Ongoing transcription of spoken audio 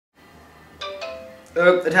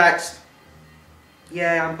Oh, the text.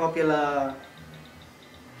 Yeah, I'm popular.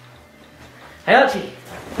 Hey Archie,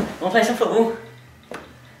 wanna play some football?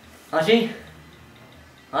 Archie?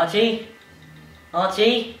 Archie?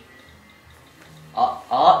 Archie?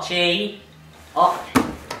 Archie? Oh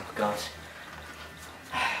God.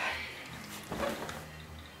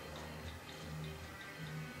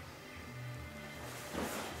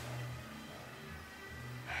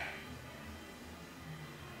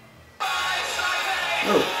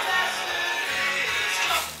 Oh.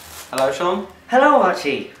 Hello, Sean. Hello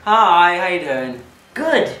Archie. Hi, how you doing?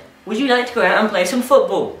 Good. Would you like to go out and play some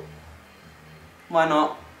football? Why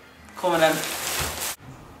not? Come on then.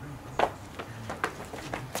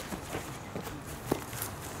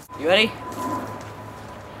 You ready?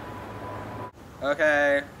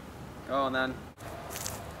 Okay. Go on then.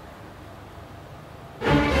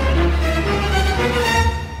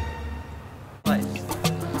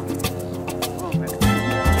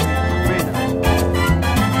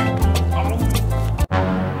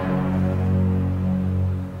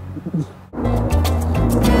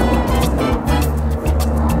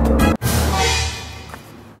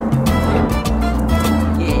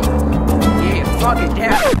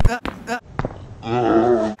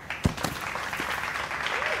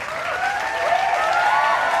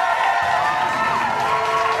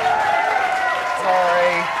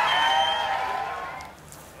 Sorry.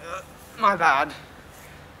 My bad.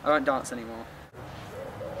 I won't dance anymore.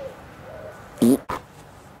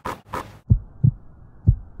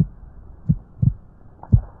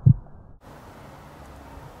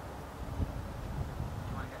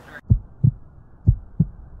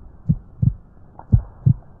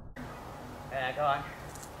 Yeah, go on.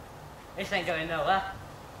 This ain't going nowhere.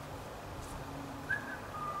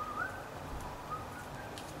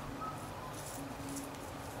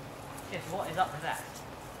 Just what is up with that?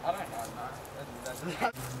 I don't know, man.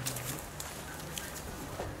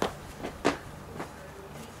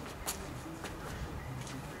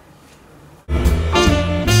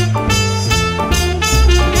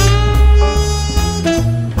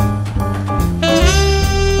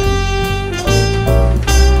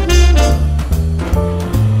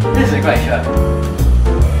 This is a great show.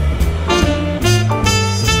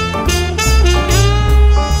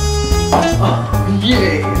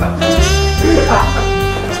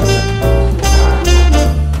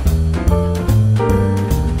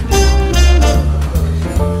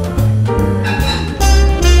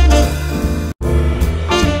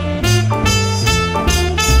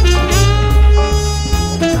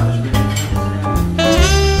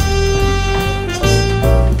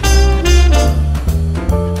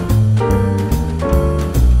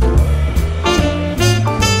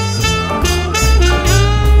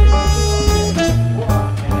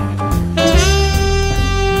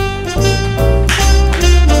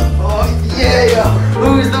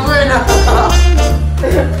 Who's the winner?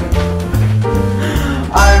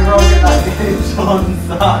 I'm wrong at that game, Sean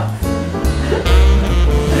sucks.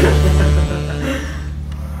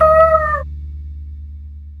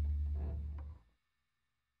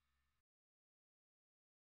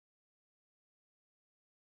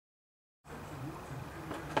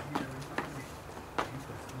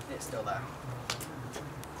 It's still there.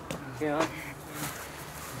 Yeah.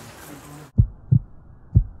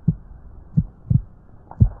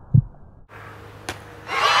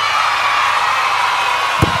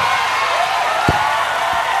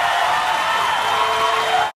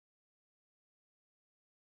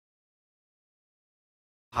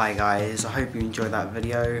 Hi guys, I hope you enjoyed that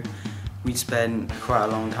video. We spent quite a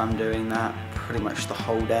long time doing that, pretty much the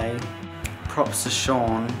whole day. Props to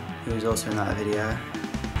Sean, who was also in that video.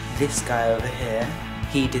 This guy over here,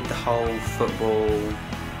 he did the whole football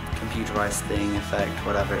computerized thing, effect,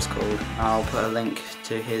 whatever it's called. I'll put a link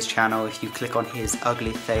to his channel if you click on his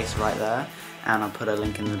ugly face right there, and I'll put a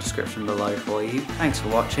link in the description below for you. Thanks for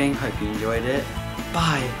watching, hope you enjoyed it.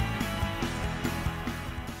 Bye!